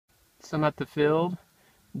guys, I'm at the field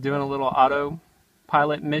doing a little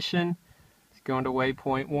autopilot mission. It's going to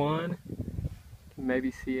waypoint 1. You can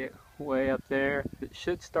maybe see it way up there. It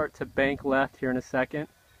should start to bank left here in a second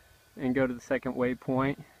and go to the second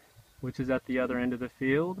waypoint, which is at the other end of the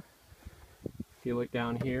field. If you look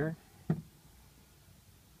down here,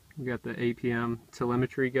 we got the APM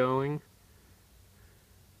telemetry going.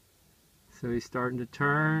 So he's starting to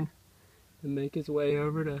turn and make his way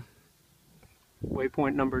over to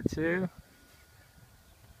waypoint number 2.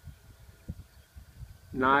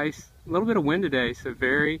 Nice. A little bit of wind today, so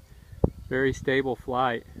very stable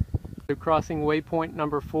flight. So crossing waypoint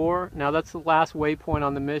number 4. Now that's the last waypoint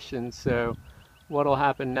on the mission, so what'll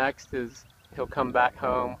happen next is he'll come back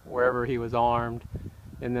home wherever he was armed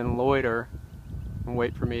and then loiter and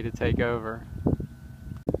wait for me to take over.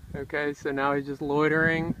 Okay, so now he's just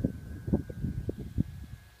loitering,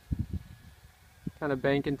 kind of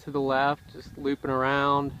banking to the left, just looping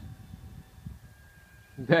around,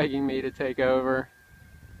 begging me to take over.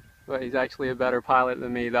 But he's actually a better pilot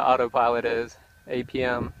than me. The autopilot is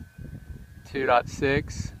APM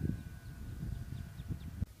 2.6.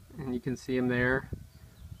 And you can see him there,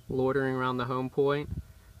 loitering around the home point.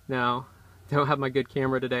 Now, don't have my good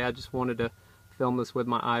camera today. I just wanted to film this with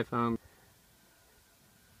my iPhone.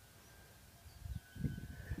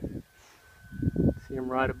 See him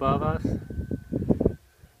right above us.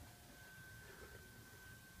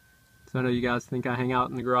 So I know you guys think I hang out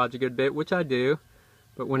in the garage a good bit, which I do,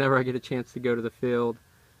 but whenever I get a chance to go to the field,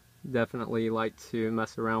 definitely like to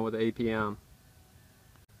mess around with APM.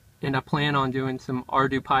 And I plan on doing some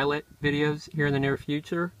ArduPilot videos here in the near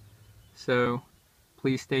future, so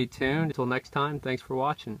please stay tuned. Until next time, thanks for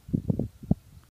watching.